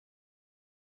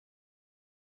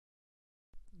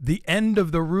the end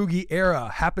of the Rougned era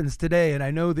happens today, and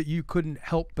I know that you couldn't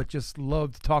help but just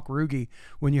love to talk Rougned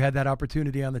when you had that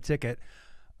opportunity on the ticket.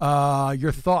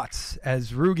 Your thoughts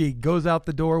as Rougned goes out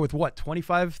the door with what,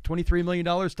 $23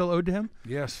 million still owed to him?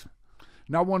 Yes.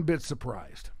 Not one bit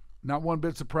surprised. Not one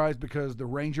bit surprised because the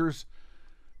Rangers,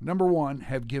 number one,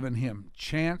 have given him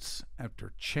chance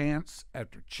after chance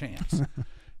after chance.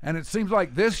 And it seems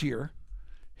like this year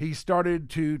he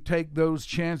started to take those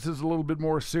chances a little bit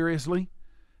more seriously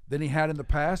than he had in the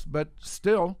past. But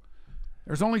still,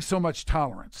 there's only so much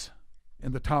tolerance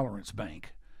in the tolerance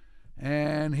bank.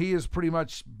 And he has pretty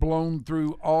much blown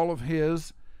through all of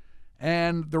his.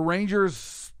 And the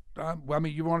Rangers, I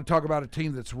mean, you want to talk about a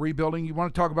team that's rebuilding. You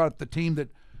want to talk about the team that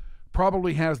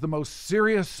probably has the most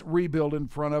serious rebuild in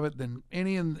front of it than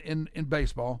any in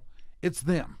baseball. It's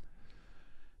them.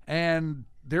 And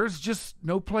there's just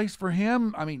no place for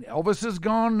him. I mean, Elvis is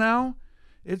gone now.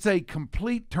 It's a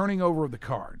complete turning over of the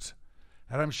cards.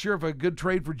 And I'm sure if a good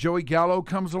trade for Joey Gallo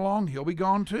comes along, he'll be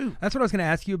gone too. That's what I was going to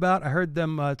ask you about. I heard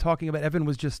them talking about, Evan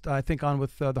was just, I think, on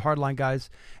with the Hardline guys,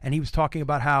 and he was talking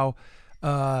about how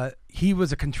he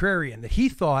was a contrarian, that he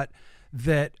thought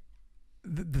that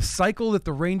the cycle that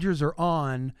the Rangers are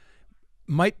on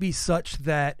might be such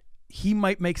that he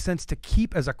might make sense to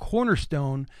keep as a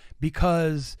cornerstone,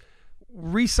 because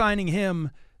re-signing him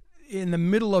in the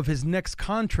middle of his next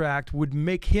contract would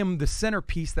make him the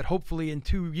centerpiece that hopefully in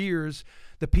 2 years,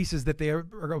 the pieces that they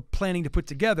are planning to put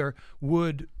together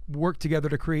would work together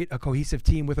to create a cohesive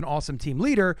team with an awesome team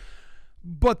leader.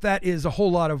 But that is a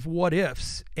whole lot of what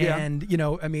ifs. And, you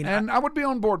know, I mean. And I would be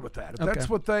on board with that. If that's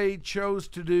what they chose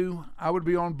to do, I would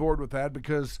be on board with that,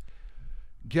 because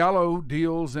Gallo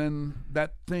deals in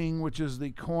that thing which is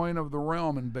the coin of the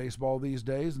realm in baseball these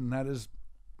days, and that is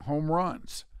home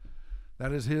runs.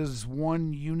 That is his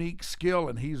one unique skill,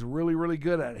 and he's really, really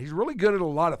good at it. He's really good at a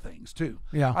lot of things, too.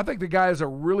 Yeah. I think the guy is a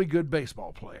really good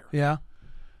baseball player. Yeah.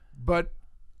 But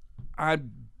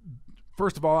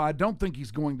first of all, I don't think he's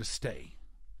going to stay.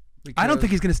 I don't think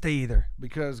he's going to stay either.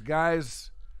 Because guys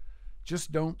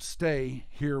just don't stay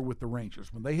here with the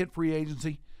Rangers. When they hit free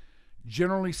agency,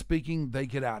 generally speaking, they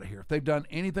get out of here. If they've done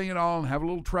anything at all and have a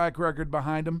little track record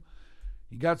behind them,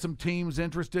 you got some teams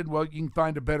interested, well, you can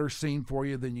find a better scene for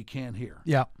you than you can here.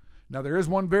 Yeah. Now, there is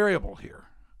one variable here.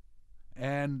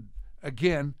 And,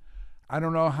 again, I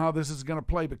don't know how this is going to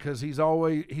play, because he's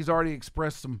already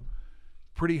expressed some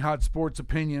pretty hot sports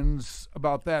opinions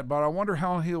about that. But I wonder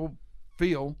how he'll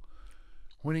feel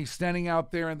when he's standing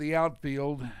out there in the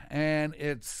outfield and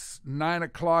it's 9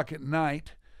 o'clock at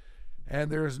night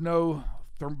and there's no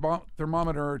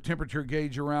thermometer or temperature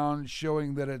gauge around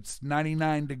showing that it's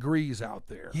 99 degrees out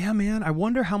there. Yeah, man. I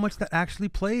wonder how much that actually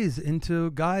plays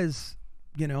into guys,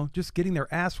 you know, just getting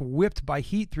their ass whipped by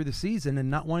heat through the season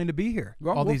and not wanting to be here.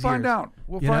 Well, we'll find out.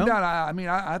 We'll find out. I mean,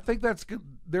 I think that's good.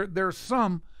 There's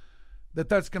some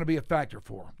that's going to be a factor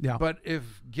for him. Yeah. But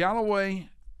if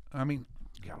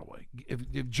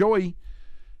if Joey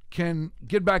can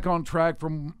get back on track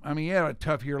from, I mean, he had a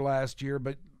tough year last year,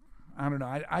 but I don't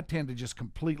know. I tend to just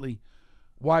completely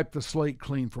wipe the slate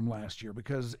clean from last year,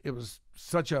 because it was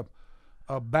such a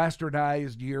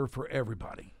bastardized year for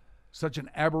everybody. Such an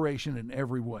aberration in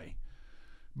every way.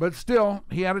 But still,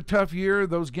 he had a tough year.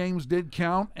 Those games did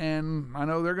count, and I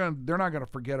know they're not going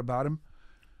to forget about him.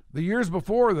 The years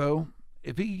before, though,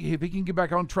 if he can get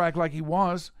back on track like he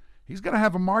was, he's going to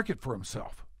have a market for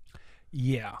himself.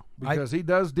 Yeah. Because he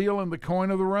does deal in the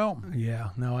coin of the realm. Yeah.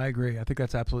 No, I agree. I think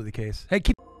that's absolutely the case. Hey,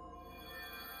 keep